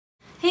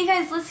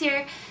guys, Liz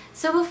here.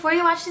 So before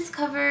you watch this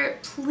cover,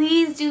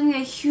 please do me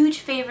a huge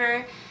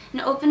favor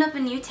and open up a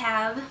new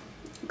tab.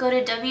 Go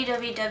to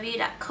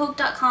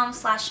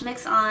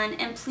www.coke.com/mixon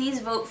and please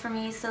vote for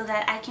me so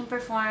that I can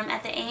perform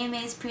at the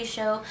AMA's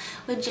pre-show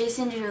with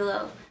Jason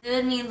Derulo. It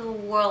would mean the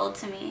world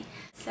to me.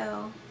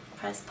 So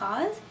press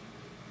pause.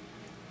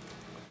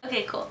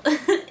 Okay, cool.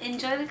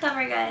 Enjoy the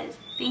cover, guys.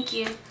 Thank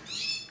you.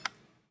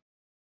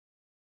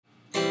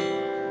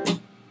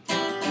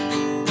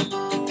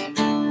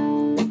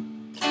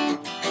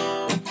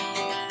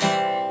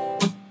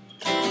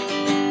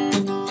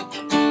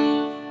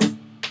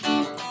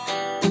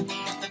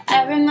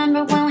 I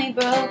remember when we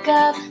broke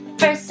up, the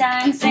first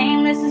time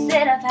saying this is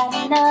it, I've had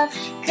enough.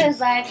 Cause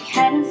like we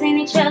hadn't seen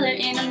each other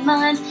in a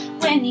month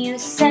when you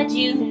said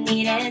you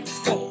needed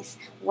space.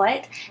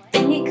 What?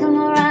 Then you come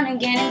around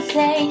again and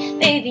say,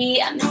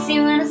 baby, I miss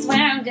you and I swear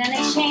I'm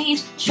gonna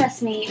change.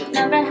 Trust me,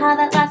 remember how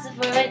that lasted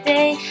for a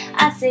day?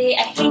 I say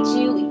I hate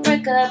you, we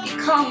break up, you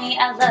call me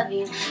I love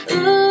you.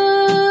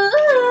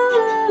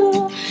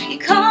 Ooh, you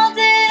called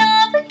it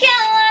off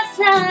again last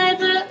night,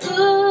 but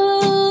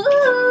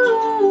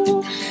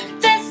ooh,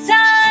 this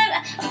time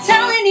I'm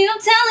telling you,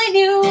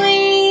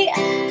 we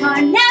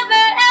are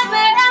never,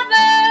 ever,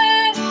 ever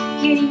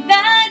getting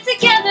back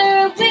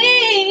together.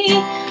 We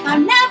are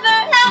never,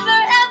 ever,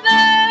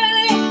 ever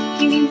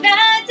getting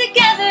back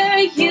together.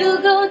 You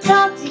go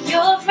talk to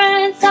your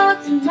friends,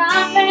 talk to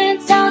my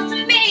friends, talk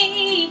to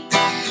me.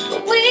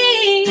 But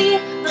we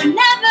are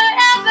never,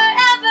 ever,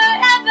 ever,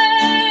 ever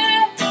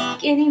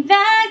getting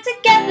back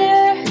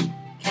together.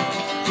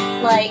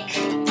 Like,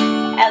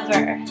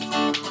 ever.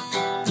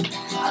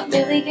 I'm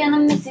really gonna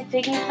miss you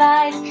picking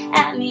fights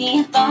at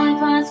me, falling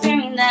for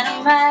screaming that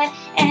I'm right,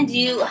 and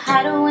you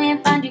hide away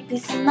and find your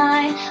peace of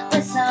mind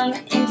with some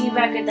indie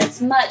record that's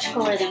much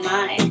cooler than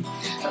mine.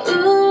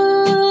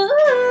 Ooh,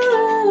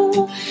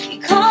 you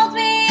called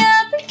me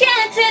up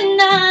again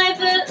tonight,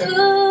 but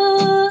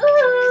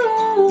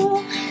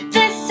ooh,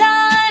 this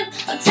time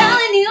I'm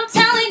telling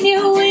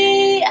you,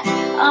 we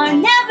are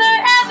never,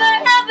 ever,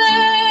 ever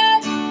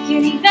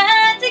getting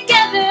back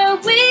together.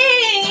 We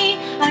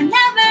are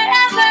never,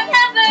 ever,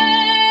 ever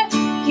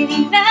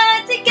getting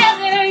back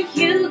together.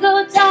 You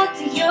go talk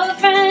to your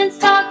friends,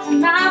 talk to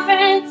my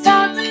friends,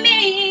 talk to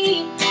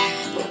me.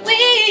 But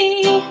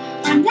we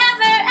are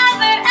never,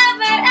 ever,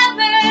 ever,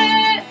 ever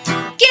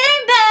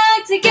getting back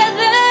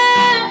together.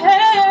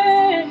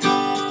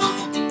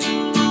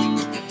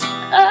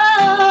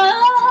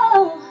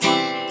 Oh,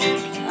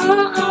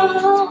 oh,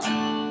 oh.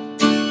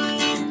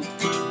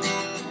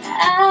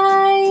 I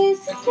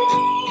used to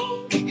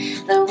think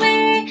that we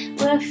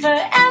were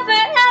forever,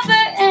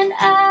 ever, and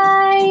I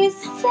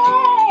used to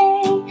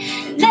say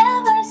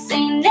never.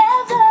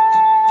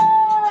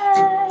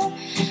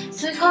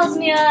 So he calls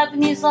me up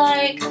and he's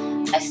like,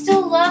 I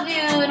still love you,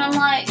 and I'm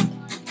like,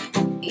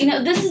 you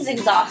know, this is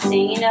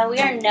exhausting, you know, we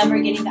are never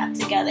getting back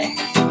together,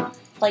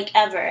 like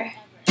ever.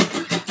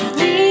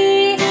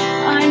 We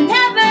are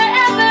never,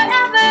 ever,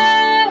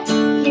 ever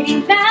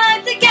getting back